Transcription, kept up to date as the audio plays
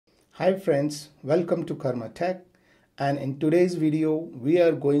Hi friends, welcome to Karma Tech, and in today's video we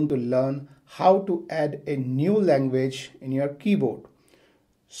are going to learn how to add a new language in your keyboard.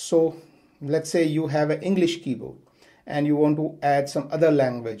 So let's say you have an English keyboard and you want to add some other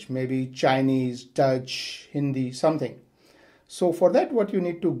language, maybe Chinese, Dutch, Hindi, something. So for that what you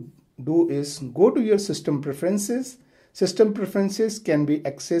need to do is go to your system preferences. System preferences can be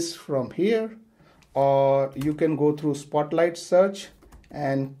accessed from here, or you can go through Spotlight search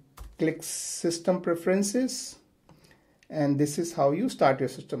and click system preferences, and this is how you start your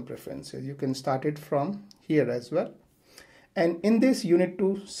system preferences. You can start it from here as well, and in this you need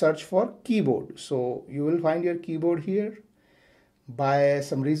to search for keyboard. So you will find your keyboard here. By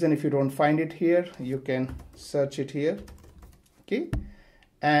some reason, if you don't find it here, you can search it here, okay,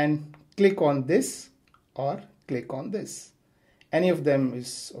 and click on this or click on this. Any of them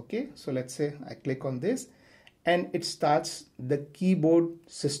is okay. So let's say I click on this and it starts the keyboard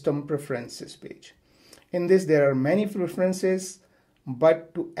system preferences page. In this there are many preferences,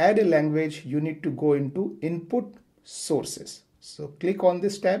 but to add a language you need to go into input sources. So click on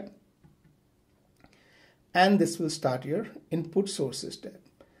this tab and this will start your input sources tab.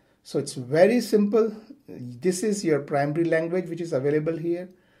 So it's very simple. This is your primary language which is available here.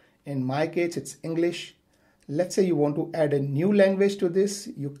 In my case it's English. Let's say you want to add a new language to this.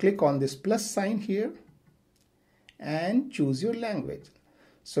 You click on this plus sign here and choose your language.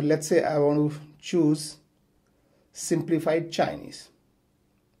 So let's say I want to choose simplified Chinese,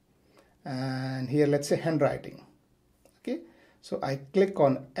 and here let's say handwriting. Okay, so I click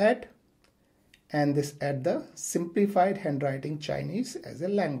on add, and this add the simplified handwriting Chinese as a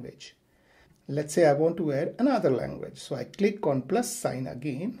language. Let's say I want to add another language, so I click on plus sign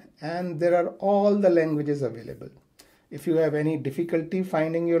again, and there are all the languages available. If you have any difficulty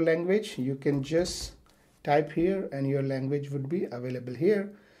finding your language, you can just type here and your language would be available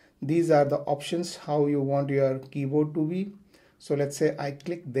here. These are the options how you want your keyboard to be. So let's say I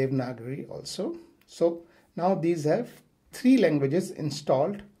click Devanagari also. So now these have 3 languages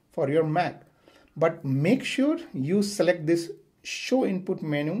installed for your Mac, but make sure you select this show input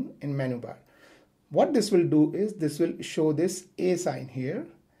menu in menu bar. What this will do is this will show this A sign here,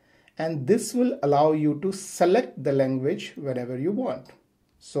 and this will allow you to select the language whenever you want.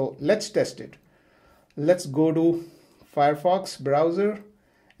 So let's test it. Let's go to Firefox browser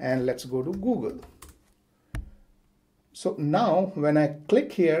and let's go to Google. So now when I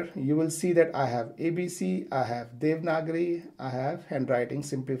click here, you will see that I have ABC, I have Devanagari, I have handwriting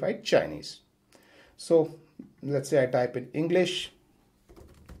simplified Chinese. So let's say I type in English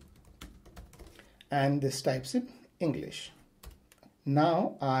and this types in English.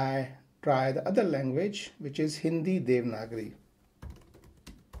 Now I try the other language, which is Hindi Devanagari.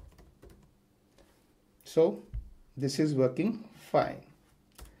 So this is working fine.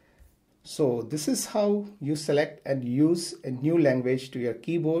 So this is how you select and use a new language to your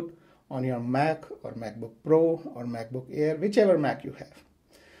keyboard on your Mac or MacBook Pro or MacBook Air, whichever Mac you have.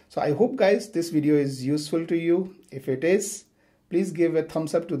 So I hope guys this video is useful to you. If it is, please give a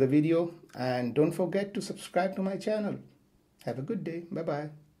thumbs up to the video and don't forget to subscribe to my channel. Have a good day. Bye bye.